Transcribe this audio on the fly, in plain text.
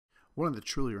One of the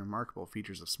truly remarkable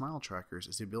features of Smile Trackers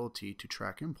is the ability to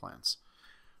track implants.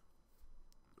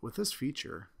 With this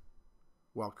feature,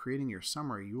 while creating your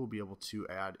summary, you will be able to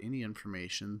add any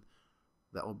information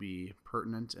that will be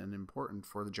pertinent and important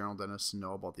for the general dentist to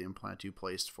know about the implant you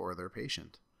placed for their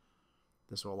patient.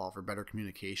 This will allow for better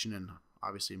communication and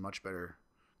obviously much better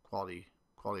quality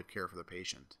of care for the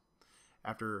patient.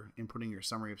 After inputting your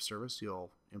summary of service, you'll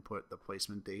input the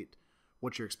placement date,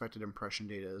 what your expected impression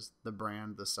date is, the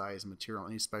brand, the size, material,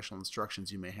 any special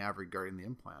instructions you may have regarding the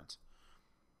implant.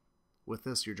 With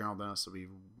this, your general dentist will be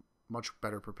much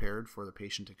better prepared for the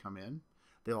patient to come in.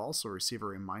 They'll also receive a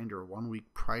reminder 1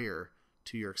 week prior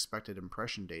to your expected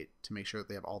impression date to make sure that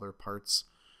they have all their parts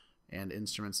and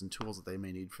instruments and tools that they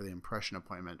may need for the impression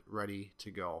appointment ready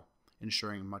to go,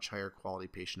 ensuring much higher quality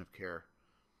patient of care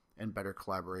and better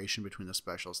collaboration between the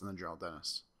specialist and the general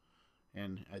dentist.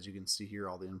 And as you can see here,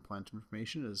 all the implant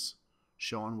information is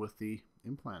shown with the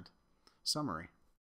implant summary.